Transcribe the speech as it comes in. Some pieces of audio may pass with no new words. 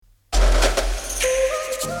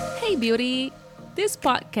Hey, beauty! This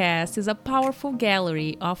podcast is a powerful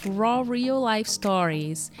gallery of raw real life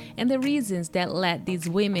stories and the reasons that led these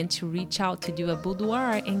women to reach out to do a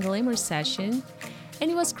boudoir and glamour session.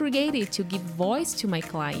 And it was created to give voice to my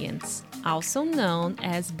clients, also known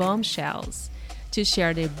as bombshells, to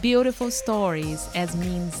share their beautiful stories as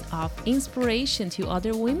means of inspiration to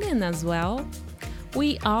other women as well.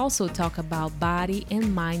 We also talk about body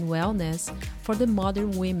and mind wellness for the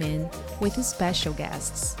modern women with special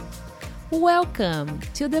guests. Welcome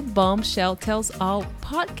to the Bombshell Tells All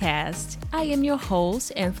podcast. I am your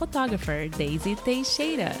host and photographer, Daisy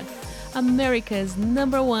Teixeira, America's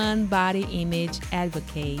 #1 body image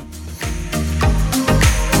advocate.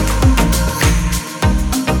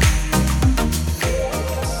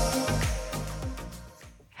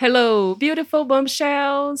 Hello, beautiful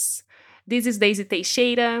bombshells. This is Daisy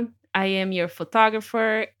Teixeira. I am your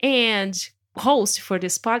photographer and host for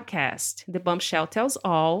this podcast, The Bombshell Tells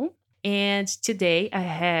All. And today I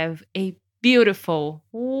have a beautiful,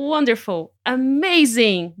 wonderful,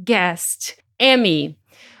 amazing guest, Amy.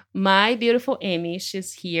 My beautiful Amy,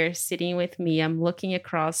 she's here sitting with me. I'm looking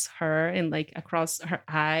across her and across her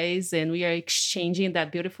eyes, and we are exchanging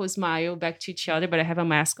that beautiful smile back to each other, but I have a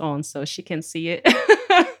mask on so she can see it.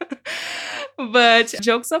 But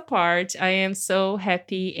jokes apart, I am so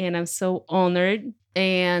happy and I'm so honored,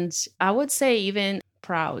 and I would say even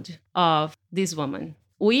proud of this woman.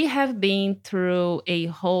 We have been through a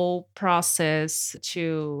whole process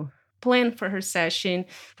to plan for her session.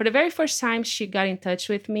 For the very first time she got in touch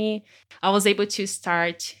with me, I was able to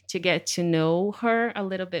start to get to know her a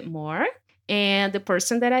little bit more. And the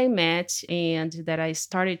person that I met and that I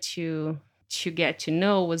started to get to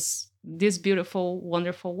know was this beautiful,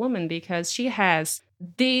 wonderful woman, because she has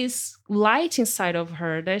this light inside of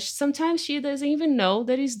her that sometimes she doesn't even know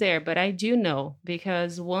that is there, but I do know,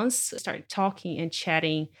 because once I start talking and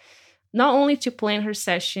chatting, not only to plan her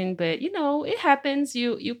session, but it happens,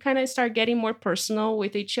 you kind of start getting more personal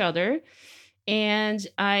with each other. And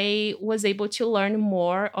I was able to learn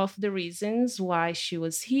more of the reasons why she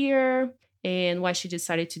was here and why she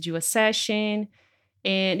decided to do a session.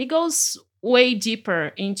 And it goes way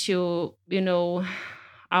deeper into,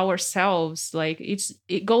 ourselves.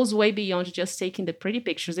 It goes way beyond just taking the pretty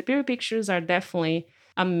pictures. The pretty pictures are definitely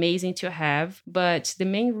amazing to have, but the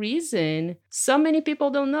main reason so many people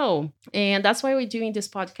don't know, and that's why we're doing this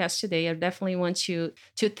podcast today. I definitely want to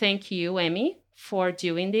thank you, Amy, for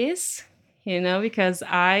doing this. Because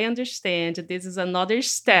I understand this is another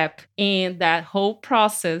step in that whole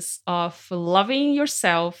process of loving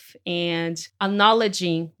yourself and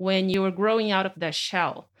acknowledging when you were growing out of that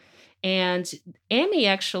shell. And Amy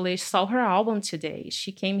actually saw her album today.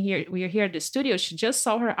 She came here. We are here at the studio. She just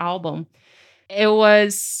saw her album. It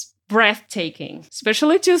was breathtaking,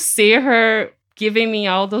 especially to see her giving me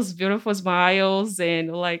all those beautiful smiles,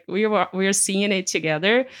 and we were seeing it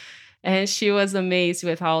together. And she was amazed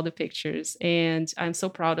with all the pictures. And I'm so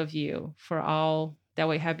proud of you for all that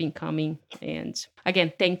we have been coming. And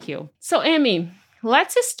again, thank you. So, Amy,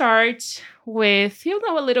 let's start with,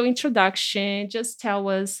 a little introduction. Just tell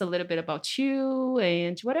us a little bit about you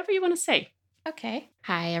and whatever you want to say. Okay.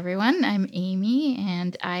 Hi, everyone. I'm Amy,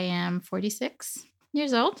 and I am 46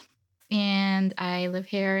 years old. And I live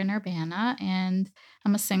here in Urbana, and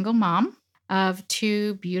I'm a single mom of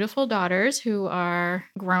 2 beautiful daughters who are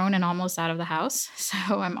grown and almost out of the house.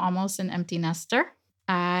 So I'm almost an empty nester.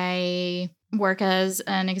 I work as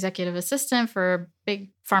an executive assistant for a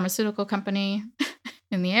big pharmaceutical company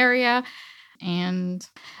in the area. And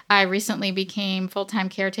I recently became full-time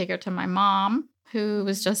caretaker to my mom, who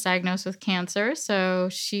was just diagnosed with cancer. So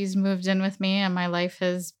she's moved in with me, and my life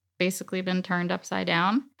has basically been turned upside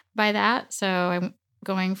down by that. So I'm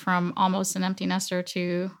going from almost an empty nester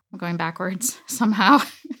to going backwards somehow.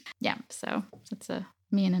 Yeah, so that's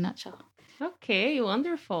me in a nutshell. Okay,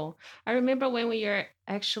 wonderful. I remember when we were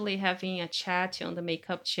actually having a chat on the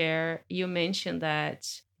makeup chair, you mentioned that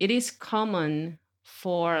it is common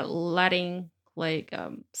for Latin,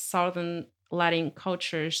 Southern Latin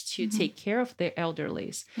cultures to take care of their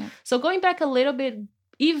elderlies. Yeah. So going back a little bit,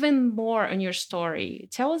 even more on your story,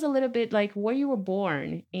 tell us a little bit where you were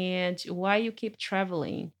born and why you keep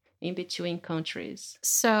traveling in between countries.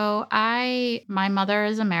 So my mother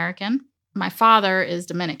is American. My father is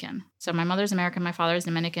Dominican. So my mother's American, my father is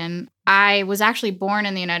Dominican. I was actually born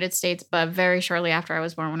in the United States, but very shortly after I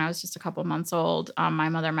was born, when I was just a couple months old, my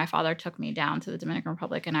mother and my father took me down to the Dominican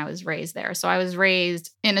Republic, and I was raised there. So I was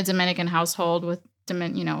raised in a Dominican household with,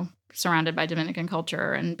 surrounded by Dominican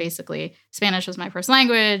culture, and basically Spanish was my first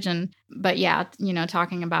language. But yeah,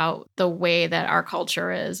 talking about the way that our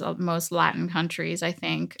culture is, most Latin countries, I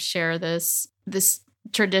think, share this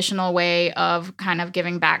traditional way of kind of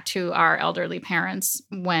giving back to our elderly parents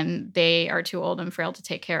when they are too old and frail to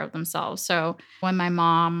take care of themselves. So when my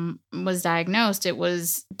mom was diagnosed, it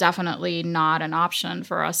was definitely not an option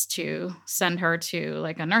for us to send her to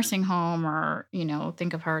like a nursing home or,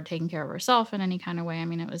 think of her taking care of herself in any kind of way. I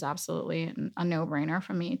mean, it was absolutely a no-brainer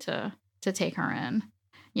for me to take her in.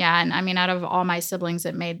 Yeah. And I mean, out of all my siblings,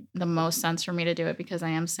 it made the most sense for me to do it because I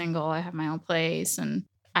am single. I have my own place and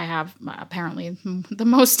I have apparently the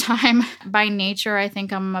most time. By nature, I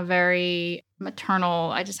think I'm a very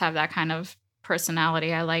maternal. I just have that kind of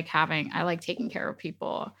personality. I like taking care of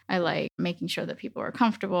people. I like making sure that people are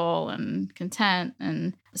comfortable and content.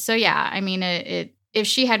 And so, yeah, I mean, if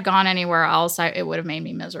she had gone anywhere else, it would have made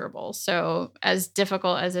me miserable. So as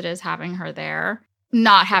difficult as it is having her there,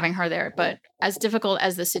 not having her there, but as difficult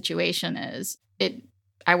as the situation is,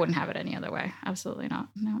 I wouldn't have it any other way. Absolutely not.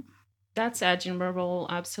 No. That's admirable,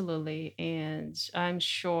 absolutely. And I'm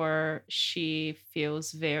sure she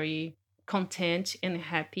feels very content and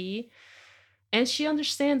happy. And she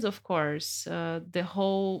understands, of course, the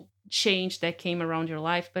whole change that came around your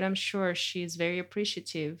life, but I'm sure she's very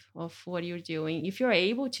appreciative of what you're doing. If you're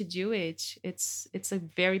able to do it, it's a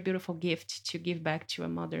very beautiful gift to give back to a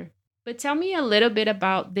mother. But tell me a little bit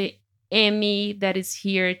about the Amy that is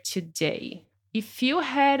here today. If you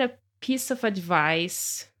had a piece of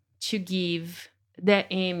advice to give that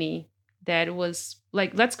Amy that was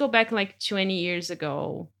like, let's go back like 20 years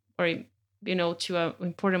ago or, to an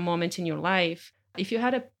important moment in your life. If you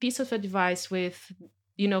had a piece of advice with,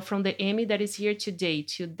 from the Amy that is here today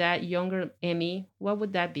to that younger Amy, what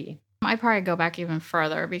would that be? I'd probably go back even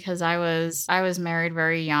further because I was married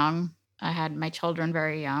very young. I had my children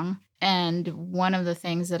very young. And one of the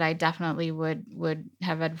things that I definitely would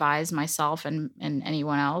have advised myself and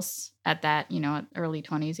anyone else at that, early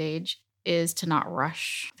 20s age is to not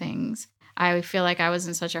rush things. I feel like I was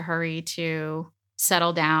in such a hurry to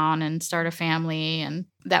settle down and start a family, and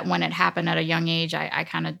that when it happened at a young age, I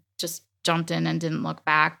kind of just jumped in and didn't look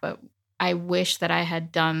back. But I wish that I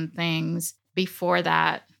had done things before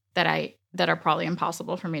that are probably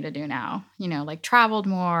impossible for me to do now, like traveled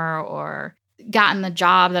more or gotten the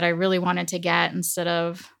job that I really wanted to get instead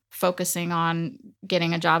of focusing on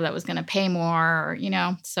getting a job that was going to pay more,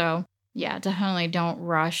 So yeah, definitely don't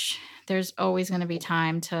rush. There's always going to be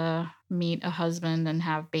time to meet a husband and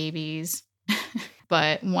have babies.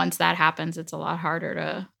 But once that happens, it's a lot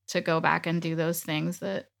harder to go back and do those things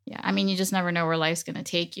that, yeah, I mean, you just never know where life's going to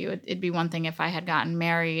take you. It'd be one thing if I had gotten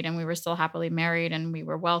married and we were still happily married and we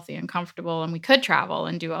were wealthy and comfortable and we could travel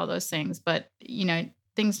and do all those things. But,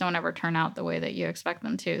 things don't ever turn out the way that you expect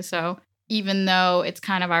them to. So even though it's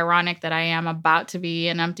kind of ironic that I am about to be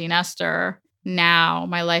an empty nester, now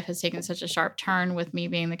my life has taken such a sharp turn with me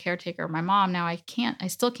being the caretaker of my mom. Now I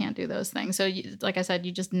still can't do those things. So like I said,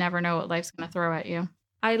 you just never know what life's going to throw at you.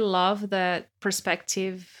 I love that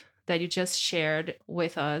perspective that you just shared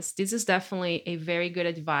with us. This is definitely a very good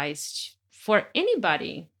advice for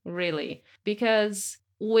anybody, really, because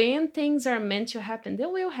when things are meant to happen, they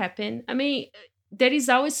will happen. I mean, there is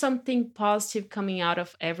always something positive coming out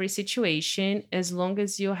of every situation as long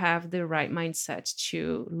as you have the right mindset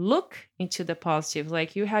to look into the positive.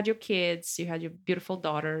 Like you had your kids, you had your beautiful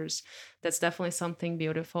daughters. That's definitely something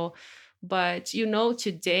beautiful. But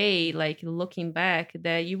today, like looking back,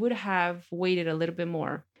 that you would have waited a little bit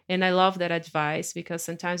more. And I love that advice because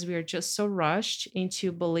sometimes we are just so rushed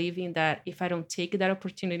into believing that if I don't take that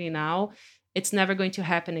opportunity now, it's never going to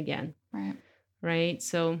happen again. Right.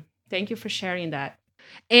 So thank you for sharing that.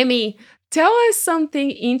 Amy, tell us something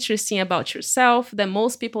interesting about yourself that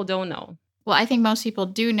most people don't know. Well, I think most people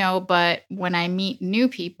do know, but when I meet new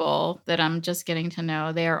people that I'm just getting to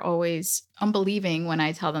know, they are always unbelieving when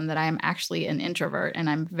I tell them that I am actually an introvert and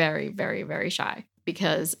I'm very, very, very shy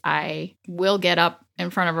because I will get up in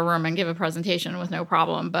front of a room and give a presentation with no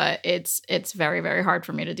problem, but it's very, very hard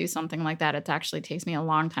for me to do something like that. It actually takes me a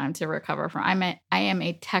long time to recover from. I am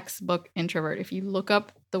a textbook introvert. If you look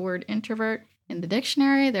up the word introvert in the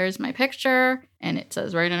dictionary, there's my picture and it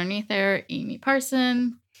says right underneath there, Amy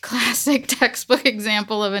Parson, classic textbook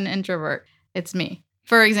example of an introvert. It's me.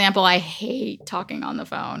 For example, I hate talking on the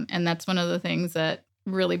phone, and that's one of the things that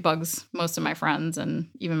really bugs most of my friends and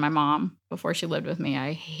even my mom before she lived with me.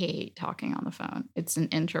 I hate talking on the phone. It's an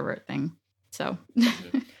introvert thing. So,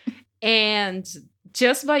 and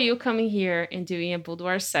just by you coming here and doing a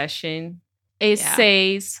boudoir session, it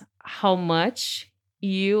says how much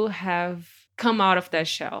you have come out of that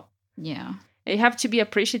shell. Yeah. You have to be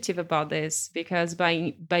appreciative about this because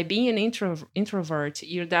by being an introvert,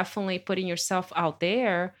 you're definitely putting yourself out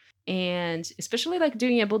there. And especially like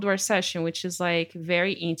doing a boudoir session, which is like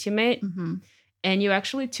very intimate. Mm-hmm. and you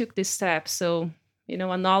actually took this step. So,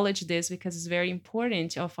 acknowledge this, because it's very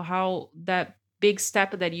important of how that big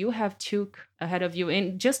step that you have took ahead of you,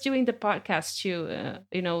 and just doing the podcast too.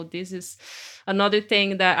 This is another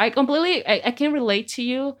thing that I can relate to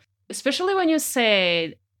you, especially when you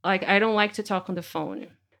say, like, I don't like to talk on the phone.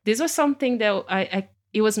 This was something that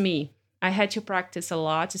it was me. I had to practice a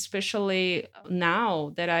lot, especially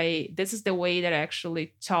now that this is the way that I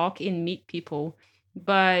actually talk and meet people.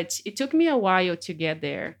 But it took me a while to get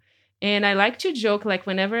there. And I like to joke, like,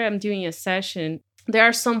 whenever I'm doing a session, there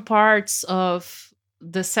are some parts of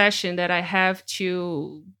the session that I have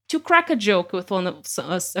to crack a joke with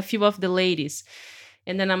a few of the ladies.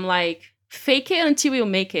 And then I'm like, fake it until you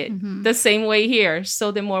make it. Mm-hmm. The same way here.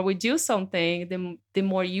 So the more we do something, the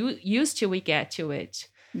more used to we get to it.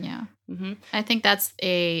 Yeah. Mm-hmm. I think that's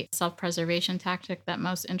a self-preservation tactic that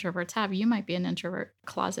most introverts have. You might be an introvert,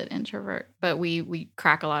 closet introvert, but we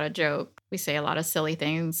crack a lot of joke. We say a lot of silly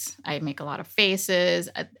things. I make a lot of faces,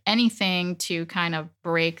 anything to kind of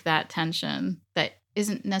break that tension that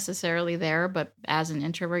isn't necessarily there, but as an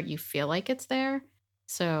introvert, you feel like it's there.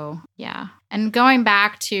 So, yeah. And going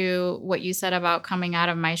back to what you said about coming out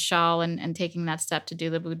of my shell and taking that step to do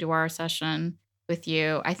the boudoir session with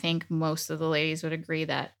you, I think most of the ladies would agree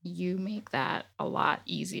that you make that a lot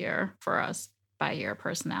easier for us by your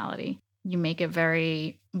personality. You make it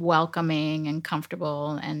very welcoming and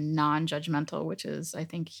comfortable and non-judgmental, which is, I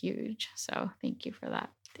think, huge. So thank you for that.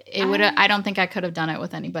 I don't think I could have done it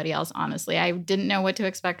with anybody else, honestly. I didn't know what to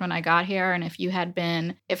expect when I got here. And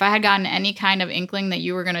if I had gotten any kind of inkling that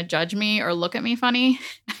you were going to judge me or look at me funny,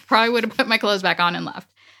 I probably would have put my clothes back on and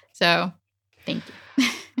left. So thank you.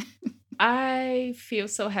 I feel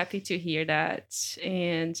so happy to hear that.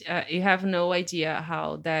 And you have no idea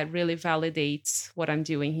how that really validates what I'm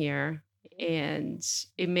doing here. And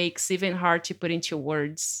it makes even hard to put into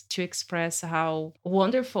words to express how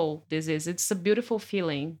wonderful this is. It's a beautiful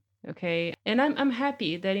feeling. Okay. And I'm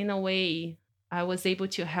happy that in a way I was able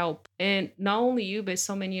to help. And not only you, but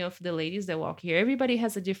so many of the ladies that walk here. Everybody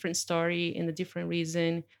has a different story and a different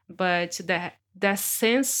reason. But that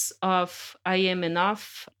sense of I am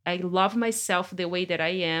enough, I love myself the way that I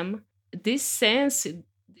am, this sense,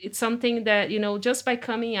 it's something that, just by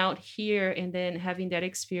coming out here and then having that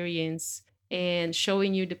experience and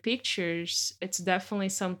showing you the pictures, it's definitely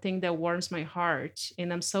something that warms my heart.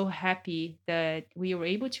 And I'm so happy that we were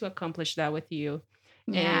able to accomplish that with you.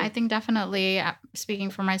 Yeah, I think definitely, speaking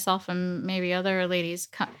for myself and maybe other ladies,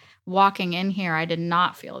 walking in here, I did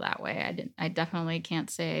not feel that way. I definitely can't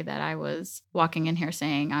say that I was walking in here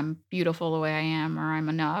saying I'm beautiful the way I am or I'm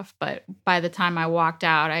enough. But by the time I walked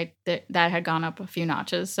out, that had gone up a few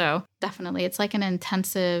notches. So definitely, it's like an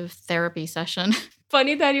intensive therapy session.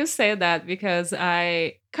 Funny that you say that, because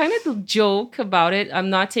I kind of joke about it. I'm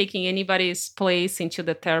not taking anybody's place into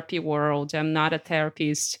the therapy world. I'm not a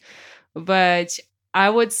therapist, but I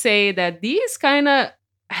would say that this kind of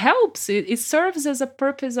helps. It serves as a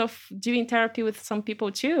purpose of doing therapy with some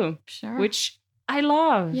people too. Sure. Which I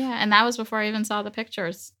love. Yeah. And that was before I even saw the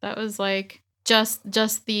pictures. That was like just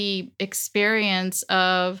the experience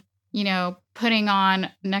of, putting on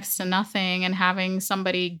next to nothing and having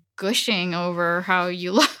somebody gushing over how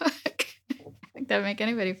you look. I think that would make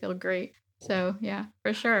anybody feel great. So yeah,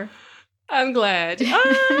 for sure. I'm glad.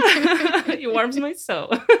 It warms my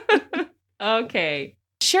soul. Okay.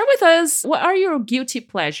 Share with us, what are your guilty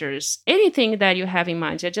pleasures? Anything that you have in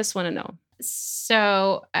mind? I just want to know.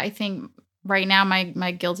 So I think right now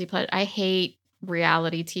my guilty pleasure, I hate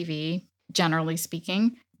reality TV, generally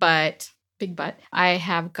speaking, but I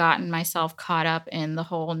have gotten myself caught up in the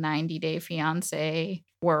whole 90 Day Fiancé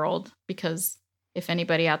world, because if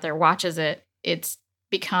anybody out there watches it, it's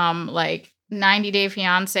become like 90 Day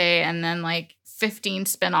Fiancé and then like 15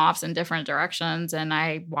 spinoffs in different directions, and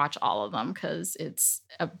I watch all of them because it's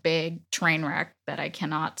a big train wreck that I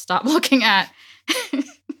cannot stop looking at.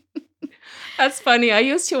 That's funny. I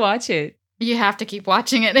used to watch it. You have to keep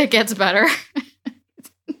watching it. It gets better.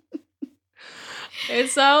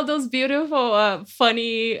 It's all those beautiful,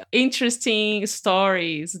 funny, interesting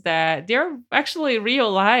stories that they're actually real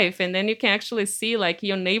life. And then you can actually see like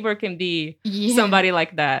your neighbor can be somebody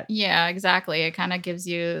like that. Yeah, exactly. It kind of gives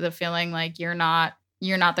you the feeling like you're not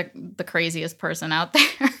the craziest person out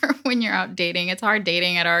there when you're out dating. It's hard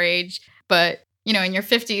dating at our age, but in your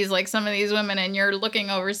 50s, like some of these women, and you're looking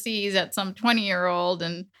overseas at some 20-year-old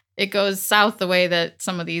and it goes south the way that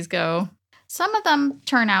some of these go. Some of them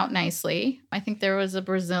turn out nicely. I think there was a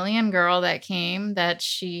Brazilian girl that came that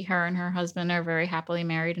her and her husband are very happily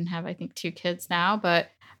married and have, I think, 2 kids now.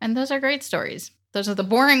 And those are great stories. Those are the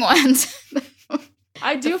boring ones.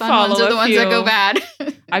 I do The fun follow ones are the a ones few. that go bad.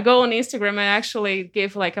 I go on Instagram and actually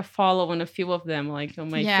give like a follow on a few of them, like on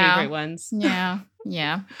my favorite ones. Yeah.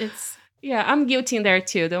 It's Yeah, I'm guilty in there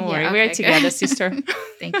too. Don't worry. We're okay, together, good. sister.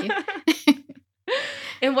 Thank you.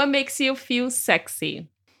 And what makes you feel sexy?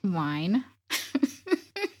 Wine.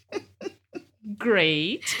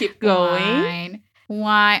 Great. Keep going.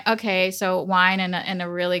 Wine. Okay, so wine and a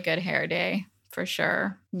really good hair day for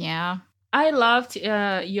sure. Yeah. I loved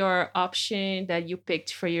your option that you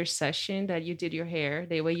picked for your session, that you did your hair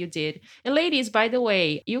the way you did. And ladies, by the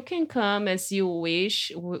way, you can come as you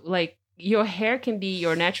wish. Like your hair can be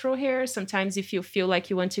your natural hair. Sometimes if you feel like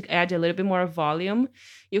you want to add a little bit more volume,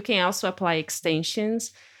 you can also apply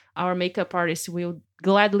extensions. Our makeup artist will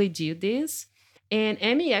gladly do this. And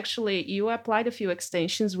Emmy, actually, you applied a few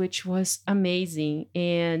extensions, which was amazing.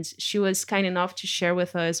 And she was kind enough to share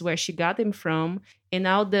with us where she got them from. And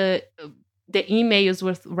now the emails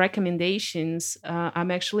with recommendations,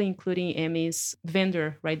 I'm actually including Emmy's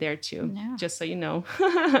vendor right there too, just so you know.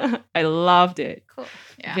 I loved it. Cool.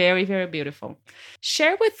 Yeah. Very, very beautiful.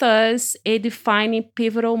 Share with us a defining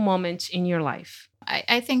pivotal moment in your life.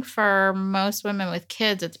 I think for most women with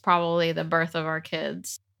kids, it's probably the birth of our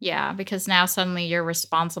kids. Yeah, because now suddenly you're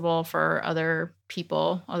responsible for other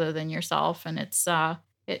people other than yourself. And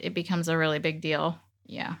it becomes a really big deal.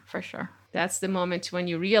 Yeah, for sure. That's the moment when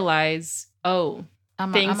you realize,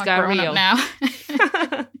 things got real now.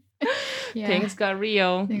 Yeah. Things got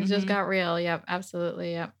real. Things just got real. Yep,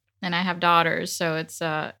 absolutely. Yep. And I have daughters, so it's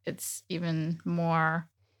even more.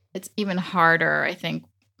 It's even harder, I think.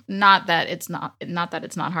 Not that it's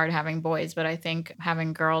not hard having boys, but I think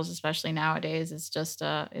having girls, especially nowadays, is just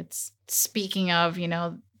it's speaking of,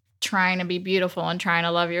 trying to be beautiful and trying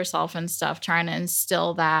to love yourself and stuff, trying to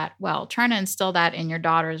instill that in your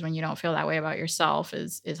daughters when you don't feel that way about yourself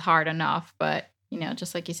is hard enough. But,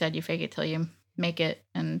 just like you said, you fake it till you make it.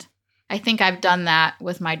 And I think I've done that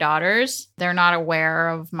with my daughters. They're not aware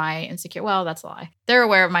of my well, that's a lie. They're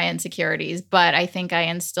aware of my insecurities, but I think I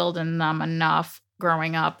instilled in them enough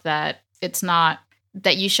growing up that it's not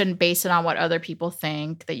that you shouldn't base it on what other people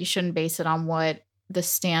think, that you shouldn't base it on what the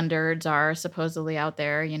standards are supposedly out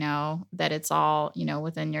there, that it's all,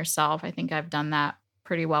 within yourself. I think I've done that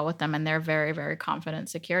pretty well with them, and they're very, very confident,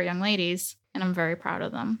 secure young ladies, and I'm very proud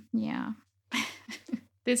of them. Yeah.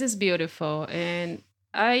 This is beautiful. And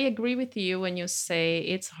I agree with you when you say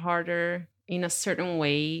it's harder in a certain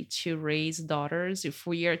way to raise daughters if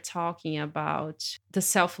we are talking about the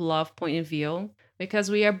self-love point of view,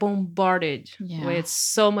 because we are bombarded with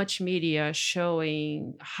so much media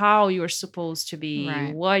showing how you're supposed to be,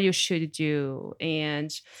 what you should do.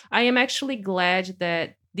 And I am actually glad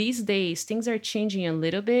that these days things are changing a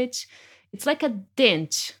little bit. It's like a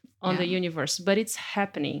dent on the universe, but it's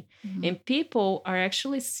happening. Mm-hmm. And people are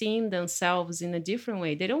actually seeing themselves in a different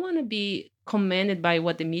way. They don't want to be commanded by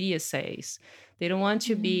what the media says. They don't want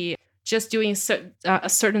to be just doing a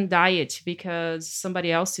certain diet because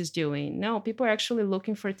somebody else is doing. No, people are actually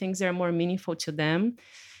looking for things that are more meaningful to them.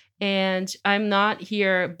 And I'm not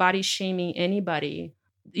here body shaming anybody.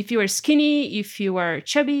 If you are skinny, if you are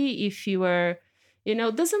chubby, if you are,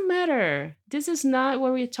 doesn't matter. This is not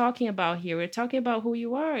what we're talking about here. We're talking about who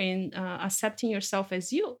you are and accepting yourself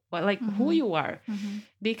as you, who you are. Mm-hmm.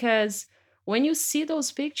 Because when you see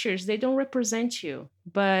those pictures, they don't represent you.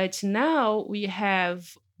 But now we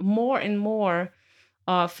have more and more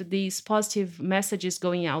of these positive messages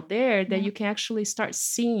going out there that you can actually start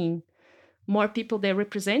seeing more people that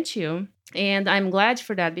represent you. And I'm glad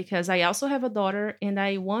for that, because I also have a daughter and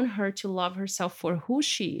I want her to love herself for who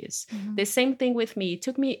she is. Mm-hmm. The same thing with me.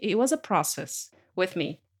 It was a process with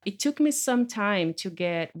me. It took me some time to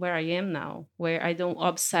get where I am now, where I don't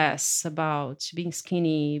obsess about being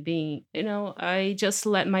skinny, I just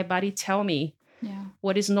let my body tell me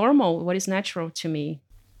what is normal, what is natural to me.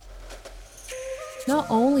 Not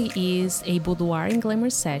only is a boudoir and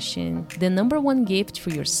glamour session the #1 gift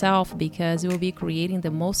for yourself, because you will be creating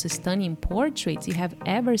the most stunning portraits you have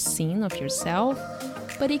ever seen of yourself,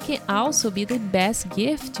 but it can also be the best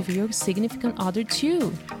gift for your significant other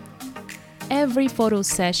too. Every photo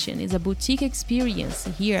session is a boutique experience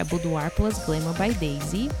here at Boudoir Plus Glamour by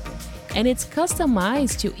Daisy, and it's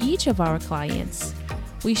customized to each of our clients.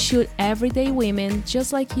 We shoot everyday women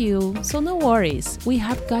just like you, so no worries, we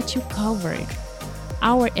have got you covered.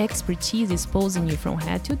 Our expertise is posing you from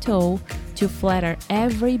head to toe to flatter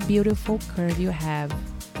every beautiful curve you have.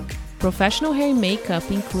 Professional hair and makeup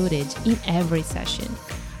included in every session.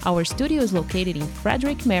 Our studio is located in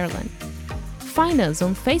Frederick, Maryland. Find us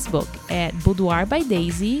on Facebook at Boudoir by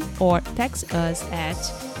Daisy or text us at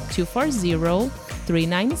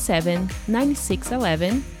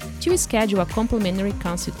 240-397-9611 to schedule a complimentary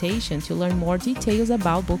consultation to learn more details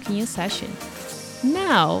about booking a session.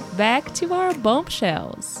 Now, back to our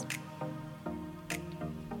bombshells.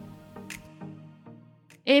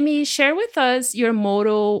 Amy, share with us your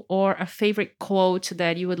motto or a favorite quote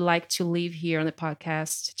that you would like to leave here on the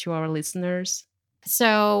podcast to our listeners.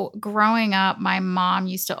 So growing up, my mom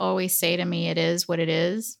used to always say to me, "It is what it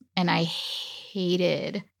is." And I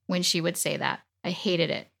hated when she would say that. I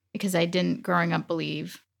hated it because I didn't growing up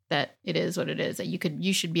believe that it is what it is, that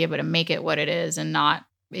you should be able to make it what it is and not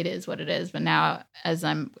it is what it is. But now as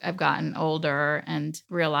I've gotten older and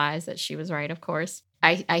realized that she was right, of course,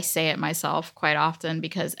 I say it myself quite often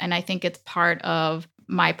and I think it's part of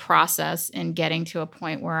my process in getting to a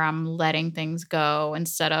point where I'm letting things go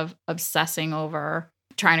instead of obsessing over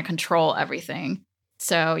trying to control everything.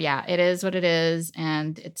 So yeah, it is what it is,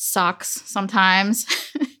 and it sucks sometimes,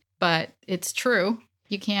 but it's true.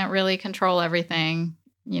 You can't really control everything,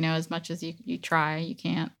 as much as you try, you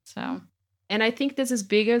can't. So, and I think this is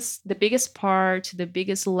the biggest part, the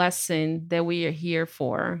biggest lesson that we are here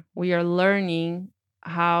for. We are learning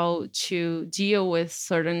how to deal with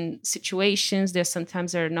certain situations that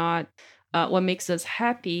sometimes are not what makes us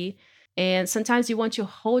happy. And sometimes you want to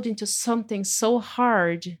hold into something so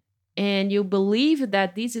hard and you believe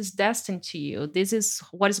that this is destined to you. This is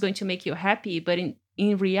what is going to make you happy. But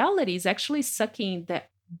in reality, it's actually sucking that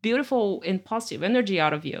beautiful and positive energy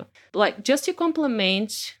out of you. Like, just to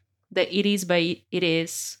complement the "it is by it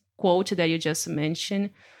is" quote that you just mentioned,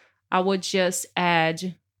 I would just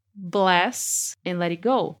add bless and let it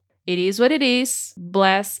go. It is what it is,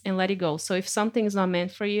 bless and let it go. So if something is not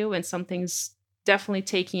meant for you and something's definitely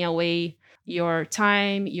taking away your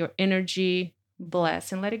time, your energy,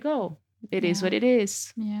 bless and let it go. It is what it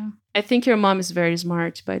is. Yeah. I think your mom is very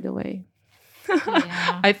smart, by the way.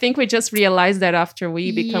 Yeah. I think we just realized that after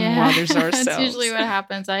we become mothers ourselves. That's usually what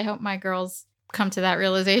happens. I hope my girls come to that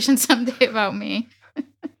realization someday about me.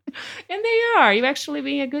 And they are. You actually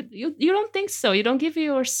being a good... You don't think so. You don't give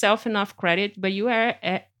yourself enough credit, but you are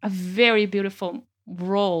a very beautiful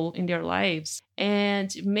role in their lives.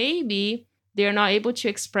 And maybe they're not able to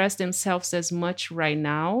express themselves as much right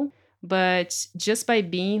now, but just by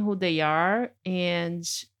being who they are and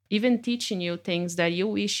even teaching you things that you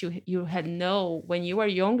wish you had known when you were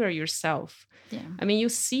younger yourself. Yeah. I mean, you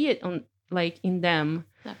see it in them.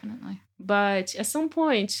 Definitely. But at some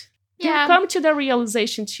point... Yeah. You come to the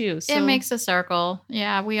realization too. So. It makes a circle.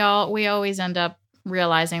 Yeah, we always end up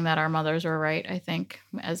realizing that our mothers were right, I think,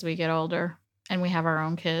 as we get older and we have our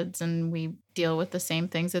own kids and we deal with the same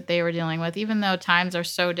things that they were dealing with. Even though times are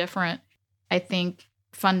so different, I think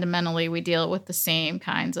fundamentally we deal with the same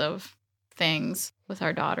kinds of things with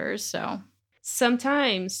our daughters. So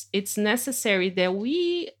sometimes it's necessary that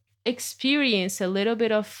we experience a little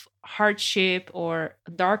bit of hardship or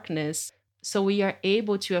darkness so we are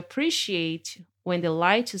able to appreciate when the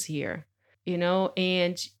light is here,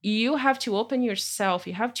 and you have to open yourself.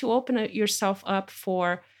 You have to open yourself up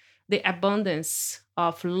for the abundance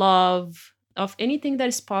of love, of anything that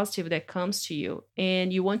is positive that comes to you.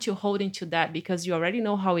 And you want to hold into that because you already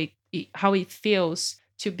know how it feels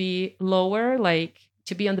to be lower, like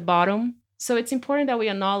to be on the bottom. So it's important that we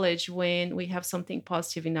acknowledge when we have something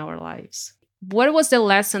positive in our lives. What was the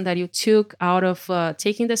lesson that you took out of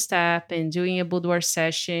taking the step and doing a boudoir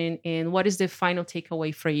session? And what is the final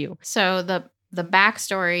takeaway for you? So the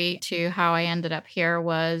backstory to how I ended up here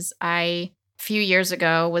was a few years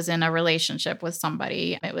ago was in a relationship with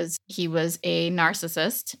somebody. He was a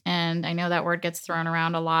narcissist. And I know that word gets thrown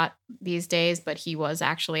around a lot these days, but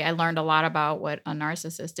I learned a lot about what a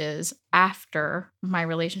narcissist is after my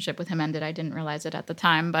relationship with him ended. I didn't realize it at the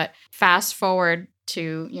time, but fast forward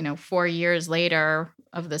to, 4 years later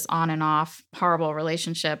of this on and off horrible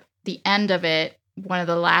relationship, the end of it, one of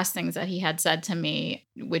the last things that he had said to me,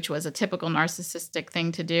 which was a typical narcissistic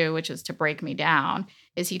thing to do, which is to break me down,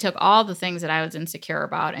 is he took all the things that I was insecure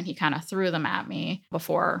about and he kind of threw them at me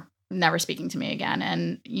before never speaking to me again.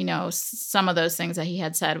 And, some of those things that he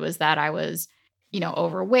had said was that I was,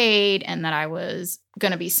 overweight and that I was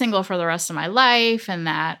going to be single for the rest of my life and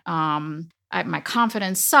that my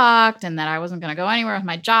confidence sucked and that I wasn't going to go anywhere with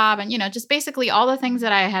my job. And, just basically all the things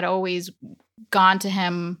that I had always gone to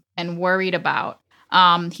him and worried about.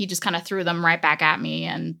 He just kind of threw them right back at me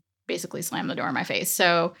and basically slammed the door in my face.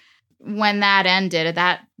 So when that ended,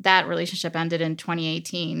 that relationship ended in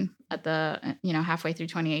 2018 at the, halfway through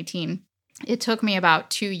 2018, it took me about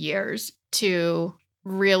 2 years to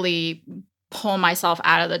really pull myself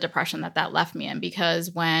out of the depression that left me in,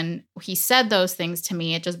 because when he said those things to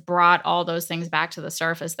me, it just brought all those things back to the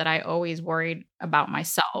surface that I always worried about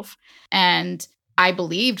myself. And I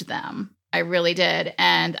believed them. I really did.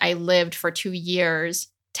 And I lived for 2 years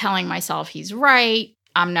telling myself he's right.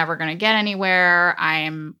 I'm never going to get anywhere.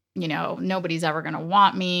 I'm, nobody's ever going to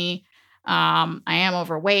want me. I am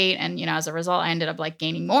overweight. And, as a result, I ended up like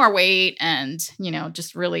gaining more weight and,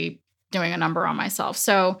 just really doing a number on myself.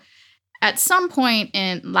 So at some point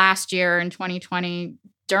in last year in 2020,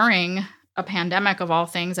 during a pandemic of all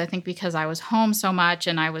things, I think because I was home so much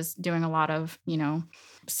and I was doing a lot of,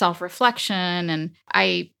 self-reflection, and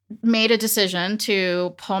I made a decision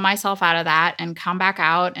to pull myself out of that and come back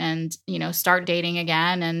out and, start dating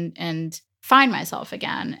again and find myself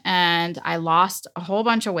again. And I lost a whole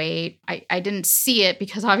bunch of weight. I didn't see it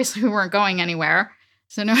because obviously we weren't going anywhere.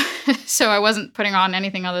 So so I wasn't putting on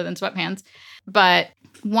anything other than sweatpants. But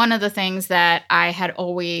one of the things that I had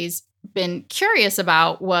always been curious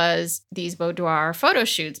about was these boudoir photo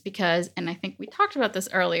shoots because, and I think we talked about this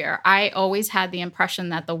earlier, I always had the impression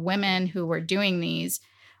that the women who were doing these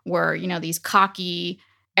were, these cocky,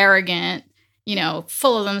 arrogant,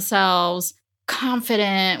 full of themselves,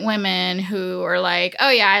 confident women who are like, oh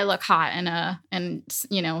yeah, I look hot in a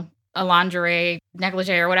lingerie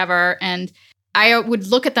negligee or whatever. And I would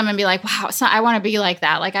look at them and be like, wow, I want to be like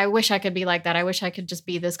that. Like, I wish I could be like that. I wish I could just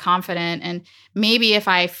be this confident. And maybe if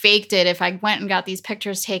I faked it, if I went and got these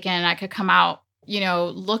pictures taken, I could come out,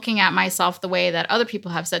 looking at myself the way that other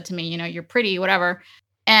people have said to me, you're pretty, whatever.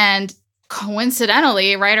 And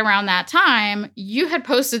coincidentally, right around that time, you had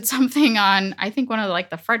posted something on, I think, one of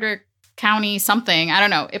the Frederick County something. I don't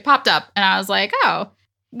know. It popped up and I was like, oh,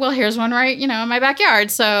 well, here's one right, in my backyard.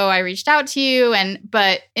 So I reached out to you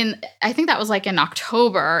but I think that was in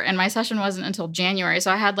October and my session wasn't until January.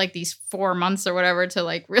 So I had these 4 months or whatever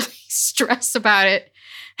to really stress about it.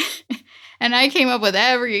 And I came up with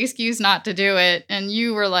every excuse not to do it. And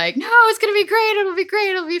you were like, no, it's going to be great. It'll be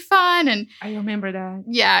great. It'll be fun. And I remember that.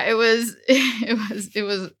 Yeah, it was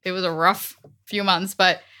a rough few months,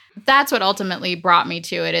 but that's what ultimately brought me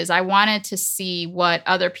to it is I wanted to see what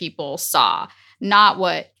other people saw. Not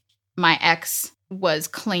what my ex was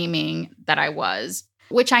claiming that I was,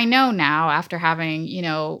 which I know now after having,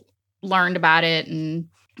 learned about it and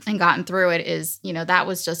gotten through it is, that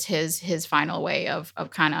was just his final way of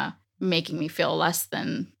kind of making me feel less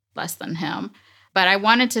than him. But I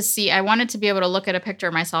wanted to be able to look at a picture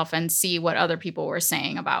of myself and see what other people were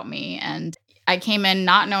saying about me. And I came in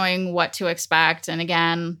not knowing what to expect. And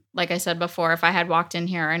again, like I said before, if I had walked in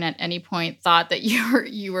here and at any point thought that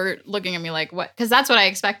you were looking at me like, what? Because that's what I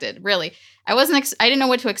expected, really. I didn't know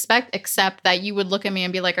what to expect except that you would look at me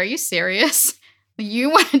and be like, are you serious?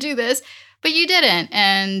 You want to do this? But you didn't.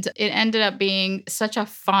 And it ended up being such a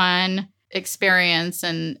fun experience.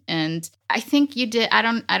 And I think you did. I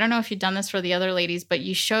don't know if you've done this for the other ladies, but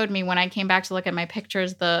you showed me when I came back to look at my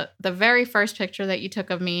pictures, the very first picture that you took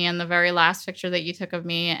of me and the very last picture that you took of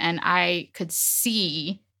me. And I could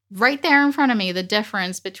see right there in front of me the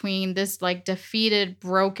difference between this defeated,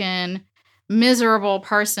 broken, miserable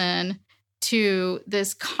person to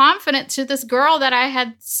this girl that I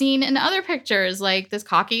had seen in other pictures, this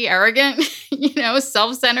cocky, arrogant,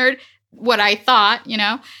 self-centered, what I thought,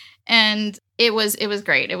 and it was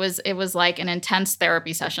great. It was like an intense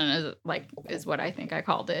therapy session is what I think I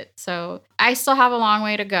called it. So I still have a long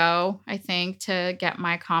way to go, I think, to get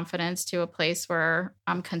my confidence to a place where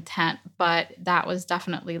I'm content, but that was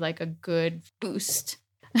definitely a good boost.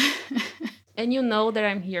 And that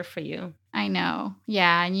I'm here for you. I know.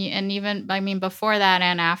 Yeah. And even, before that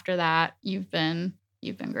and after that, you've been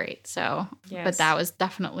great. So, yes. But that was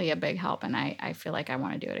definitely a big help. And I feel like I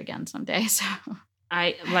want to do it again someday. So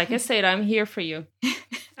like I said, I'm here for you.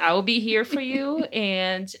 I will be here for you.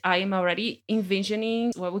 And I am already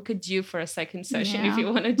envisioning what we could do for a second session if you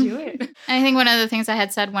want to do it. I think one of the things I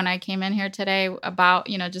had said when I came in here today about,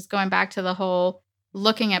 just going back to the whole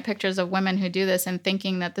looking at pictures of women who do this and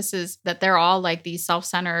thinking that that they're all these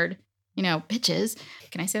self-centered, bitches.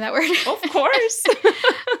 Can I say that word? Of course.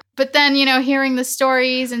 But then, hearing the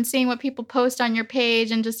stories and seeing what people post on your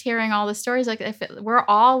page and just hearing all the stories, we're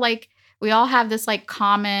all we all have this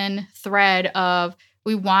common thread of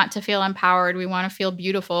we want to feel empowered. We want to feel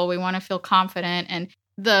beautiful. We want to feel confident. And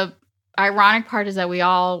the ironic part is that we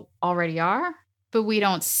all already are, but we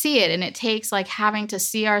don't see it. And it takes having to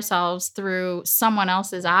see ourselves through someone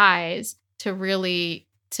else's eyes to really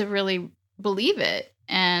believe it.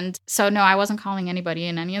 And so, no, I wasn't calling anybody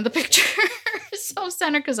in any of the pictures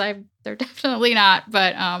self-centered because they're definitely not.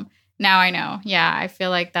 But now I know. Yeah, I feel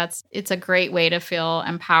like it's a great way to feel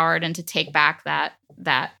empowered and to take back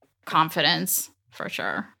that confidence for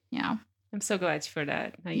sure. Yeah. I'm so glad for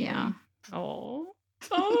that. Yeah. Oh,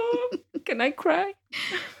 can I cry?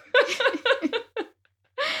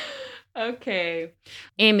 Okay.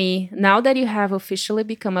 Amy, now that you have officially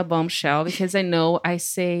become a bombshell, because I know I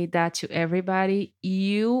say that to everybody,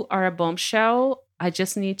 you are a bombshell. I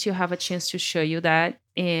just need to have a chance to show you that.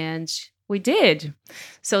 And we did.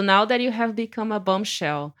 So now that you have become a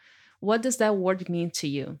bombshell, what does that word mean to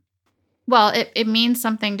you? Well, it means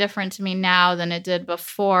something different to me now than it did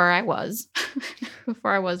before I was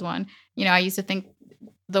before I was one. I used to think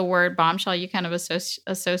the word bombshell, you kind of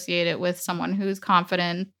associate it with someone who's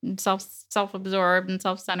confident and self-absorbed and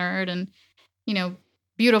self-centered and,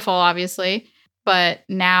 beautiful, obviously. But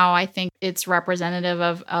now I think it's representative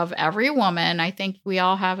of every woman. I think we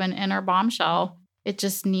all have an inner bombshell. It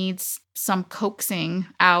just needs some coaxing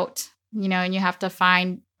out, and you have to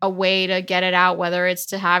find a way to get it out, whether it's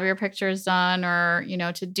to have your pictures done or,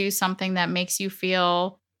 to do something that makes you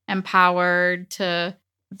feel empowered. To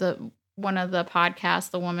one of the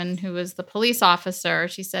podcasts, the woman who was the police officer,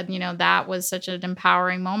 she said, that was such an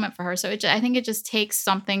empowering moment for her. So I think it just takes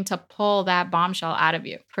something to pull that bombshell out of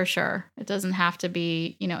you, for sure. It doesn't have to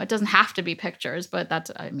be, it doesn't have to be pictures, but that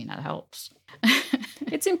helps.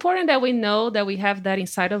 It's important that we know that we have that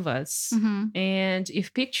inside of us. Mm-hmm. And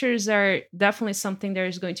if pictures are definitely something that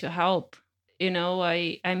is going to help,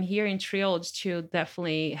 I'm here and thrilled to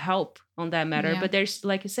definitely help on that matter. Yeah. But there's,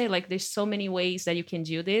 like you say, there's so many ways that you can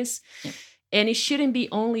do this. Yep. And it shouldn't be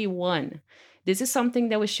only one. This is something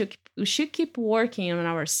that we should keep working on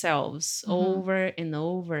ourselves over and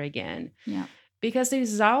over again. Yeah. Because it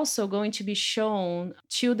is also going to be shown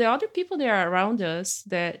to the other people that are around us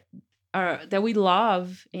that we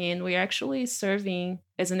love, and we're actually serving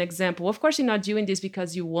as an example. Of course, you're not doing this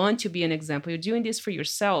because you want to be an example. You're doing this for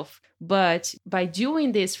yourself. But by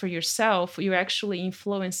doing this for yourself, you're actually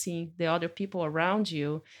influencing the other people around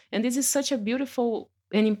you. And this is such a beautiful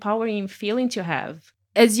and empowering feeling to have.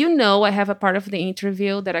 As you know, I have a part of the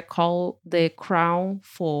interview that I call the Crown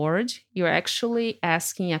Forward. You're actually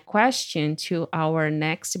asking a question to our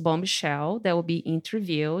next bombshell that will be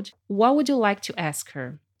interviewed. What would you like to ask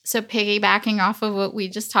her? So piggybacking off of what we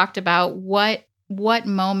just talked about, what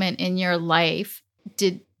moment in your life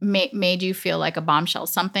made you feel like a bombshell?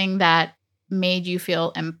 Something that made you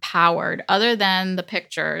feel empowered, other than the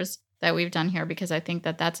pictures that we've done here, because I think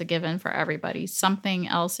that that's a given for everybody. Something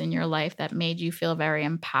else in your life that made you feel very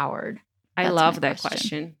empowered. I love that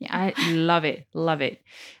question. Yeah. I love it. Love it.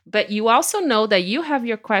 But you also know that you have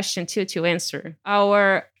your question too to answer.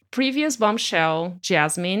 Our previous bombshell,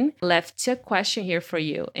 Jasmine, left a question here for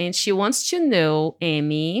you. And she wants to know,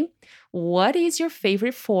 Amy, what is your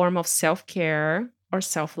favorite form of self-care or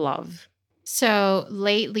self-love? So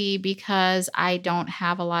lately, because I don't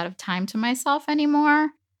have a lot of time to myself anymore,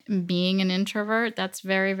 being an introvert, that's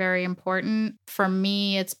very, very important. For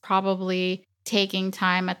me, it's probably taking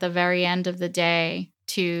time at the very end of the day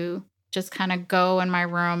to just kind of go in my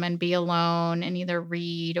room and be alone and either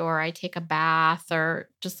read, or I take a bath, or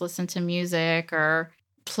just listen to music, or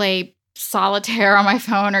play solitaire on my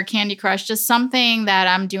phone, or Candy Crush, just something that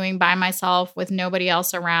I'm doing by myself with nobody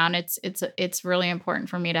else around. It's really important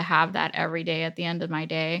for me to have that every day at the end of my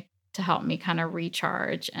day to help me kind of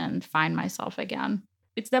recharge and find myself again.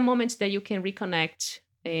 It's the moment that you can reconnect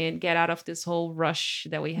and get out of this whole rush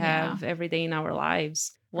that we have every day in our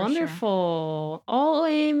lives. Wonderful. Sure. Oh,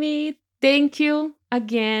 Amy, thank you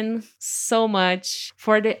again so much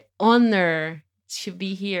for the honor to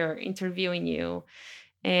be here interviewing you.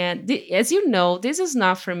 And as you know, this is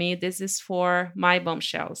not for me. This is for my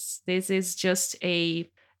bombshells. This is just a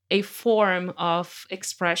form of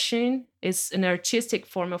expression. It's an artistic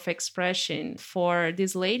form of expression for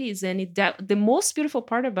these ladies. And the most beautiful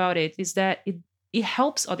part about it is that it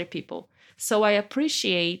helps other people. So I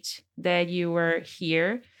appreciate that you were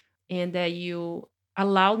here and that you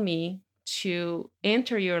allowed me to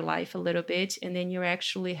enter your life a little bit. And then you're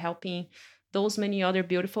actually helping those many other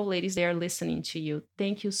beautiful ladies that are listening to you.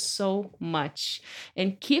 Thank you so much.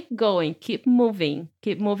 And keep going, keep moving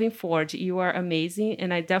forward. You are amazing.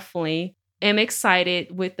 And I definitely am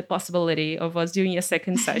excited with the possibility of us doing a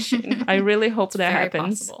second session. I really hope that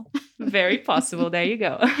happens. Possible. Very possible. There you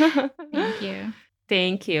go. Thank you.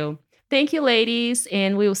 Thank you. Thank you, ladies.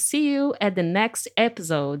 And we'll see you at the next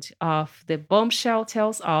episode of the Bombshell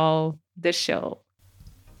Tells All, the show.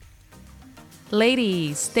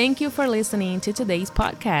 Ladies, thank you for listening to today's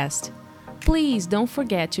podcast. Please don't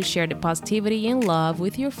forget to share the positivity and love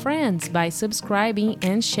with your friends by subscribing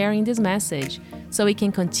and sharing this message so we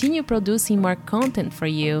can continue producing more content for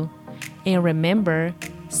you. And remember,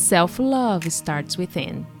 self-love starts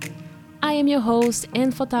within. I am your host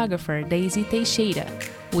and photographer, Daisy Teixeira,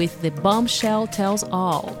 with the Bombshell Tells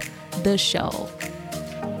All, the show.